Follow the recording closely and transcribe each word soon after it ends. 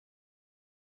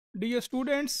Dear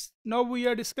students, now we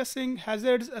are discussing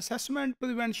hazards assessment,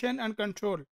 prevention and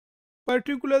control,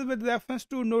 particularly with reference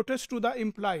to notice to the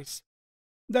employees.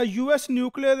 The US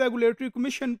Nuclear Regulatory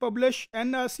Commission published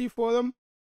NRC Forum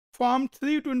Form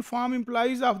 3 to inform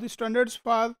employees of the standards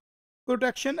for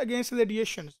protection against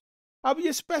radiations. अब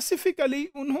ये specifically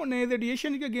उन्होंने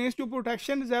radiation के against जो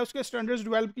protection है उसके standards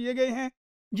develop किए गए हैं,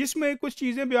 जिसमें कुछ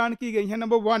चीज़ें बयान की गई हैं.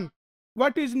 Number 1,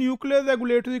 what is nuclear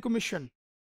regulatory commission.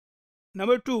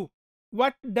 Number 2,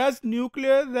 what does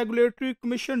Nuclear Regulatory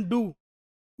Commission do?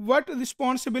 What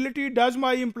responsibility does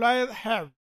my employer have?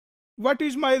 What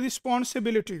is my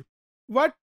responsibility?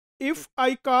 What if I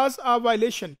cause a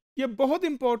violation? ये बहुत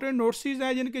इंपॉर्टेंट नोटिस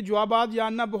हैं जिनके जवाबात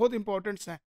जानना बहुत important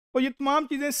हैं और ये तमाम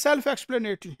चीज़ें सेल्फ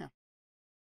एक्सप्लेनेटरी हैं.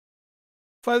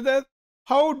 Further,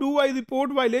 how do I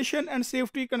report violation and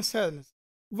safety concerns?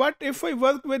 What if I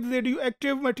work with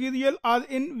radioactive material or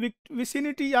in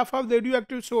vicinity of a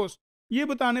radioactive source? ये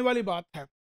बताने वाली बात है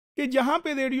कि जहाँ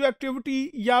पे रेडियो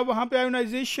एक्टिविटी या वहाँ पे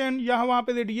आयोनाइजेशन या वहाँ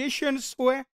पे रेडिएशंस हो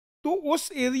है, तो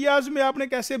उस एरियाज में आपने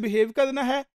कैसे बिहेव करना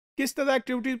है, किस तरह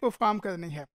एक्टिविटीज परफॉर्म करनी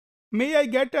है. मे I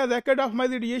get a record of my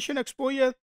radiation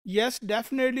exposure. Yes,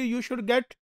 definitely you should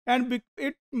get and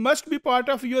it must be part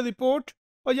of your report.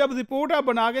 और जब रिपोर्ट आप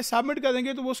बना के सबमिट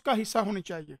करेंगे तो वो उसका हिस्सा होनी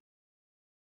चाहिए.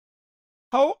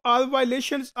 How are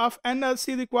violations of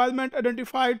NRC requirement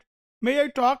identified. May I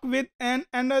talk with an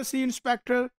NRC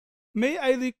inspector? May I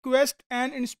request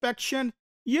an inspection?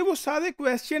 ये वो सारे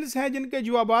क्वेश्चंस हैं जिनके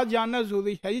जवाब जानना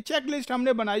ज़रूरी है. ये चेक लिस्ट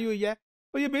हमने बनाई हुई है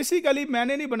और ये बेसिकली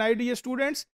मैंने नहीं बनाई. डियर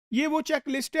स्टूडेंट्स, ये वो चेक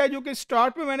लिस्ट है जो कि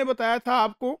स्टार्ट में मैंने बताया था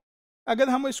आपको. अगर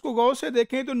हम इसको गौर से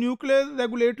देखें तो न्यूक्लियर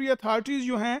रेगुलेटरी अथॉरिटीज़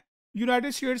जो हैं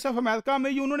यूनाइटेड स्टेट्स ऑफ अमेरिका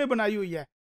में, ये उन्होंने बनाई हुई है.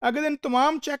 अगर इन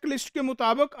तमाम चेक लिस्ट के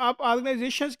मुताबिक आप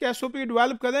ऑर्गेनाइजेशन के SOP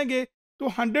डेवलप करेंगे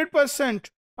तो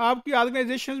 100% आपकी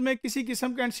ऑर्गेनाइजेशन में किसी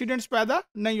किस्म का इंसिडेंट्स पैदा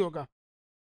नहीं होगा.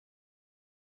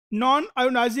 Non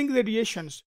ionising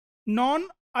radiations. Non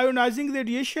ionising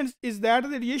radiations is that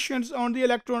radiations on the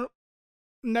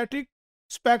electromagnetic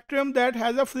spectrum that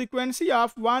has a frequency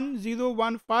of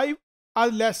 1015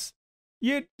 और लेस.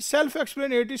 ये सेल्फ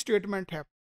एक्सप्लेनेटरी स्टेटमेंट है.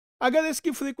 अगर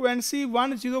इसकी फ्रीक्वेंसी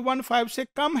 1015 से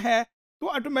कम है तो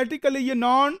ऑटोमेटिकली ये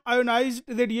नॉन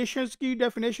आयोनाइज्ड रेडिएशंस की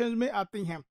डेफिनेशन में आती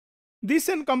हैं. This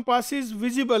encompasses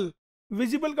visible.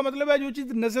 विजिबल का मतलब है जो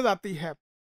चीज़ नज़र आती है.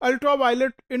 Ultra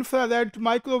violet, infrared,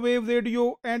 microwave, radio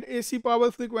and AC power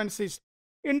frequencies.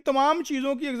 इन तमाम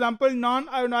चीज़ों की एग्जांपल नॉन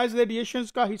आयोनाइज्ड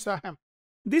रेडिएशंस का हिस्सा है.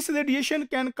 This radiation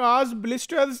can cause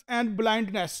blisters and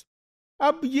blindness.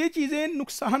 अब ये चीज़ें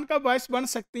नुकसान का बायस बन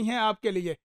सकती हैं आपके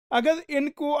लिए.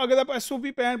 अगर आप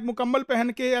SOP मुकम्मल पहन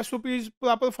के SOPs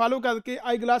प्रॉपर फॉलो करके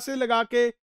आई ग्लासेस लगा के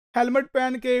हेलमेट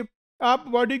पहन के आप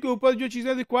बॉडी के ऊपर जो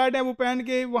चीज़ें रिक्वायर्ड हैं वो पहन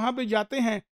के वहाँ पे जाते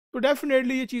हैं तो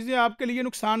डेफिनेटली ये चीज़ें आपके लिए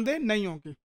नुकसानदेह नहीं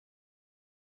होंगी.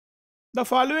 The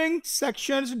following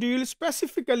sections deal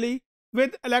specifically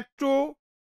with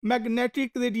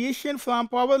electromagnetic radiation from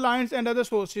power lines and other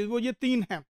sources. वो ये 3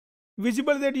 हैं: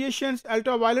 visible radiations,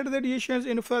 ultraviolet radiations,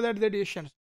 infrared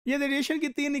radiations. ये रेडिएशन की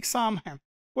 3 इकसाम हैं.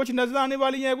 कुछ नज़र आने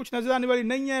वाली हैं, कुछ नज़र आने वाली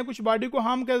नहीं है, कुछ बॉडी को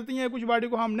हार्म करती हैं, कुछ बॉडी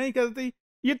को हार्म नहीं करती.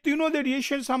 ये तीनों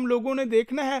रेडिएशंस हम लोगों ने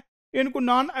देखना है. इनको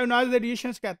नॉन आयोनाइज्ड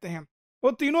रेडिएशंस कहते हैं.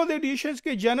 और तीनों रेडिएशंस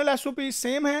के जनरल SOPs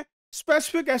सेम है,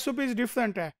 स्पेसिफिक SOPs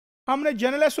डिफरेंट है. हमने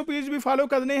जनरल SOPs भी फॉलो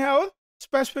करने हैं और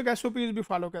स्पेसिफिक SOPs भी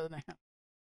फॉलो करने हैं.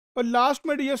 और लास्ट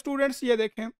में डियर स्टूडेंट्स ये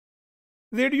देखें,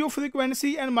 radio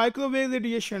frequency and microwave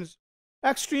radiations,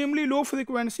 extremely low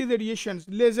frequency radiations,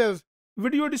 ledgers,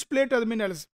 video display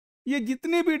terminals. ये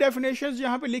जितनी भी डेफिनेशंस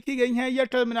यहाँ पे लिखी गई हैं या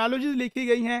टर्मिनोलॉजीज लिखी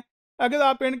गई हैं, अगर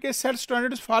आप इनके सेट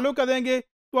स्टैंडर्ड्स फॉलो करेंगे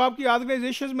तो आपकी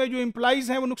ऑर्गेनाइजेशन में जो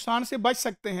एम्प्लॉइज़ हैं वो नुकसान से बच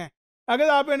सकते हैं. अगर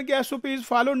आप इनके SOPs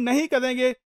फॉलो नहीं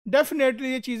करेंगे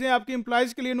डेफिनेटली ये चीज़ें आपकी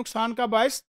एम्प्लॉइज़ के लिए नुकसान का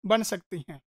बायस बन सकती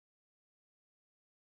हैं.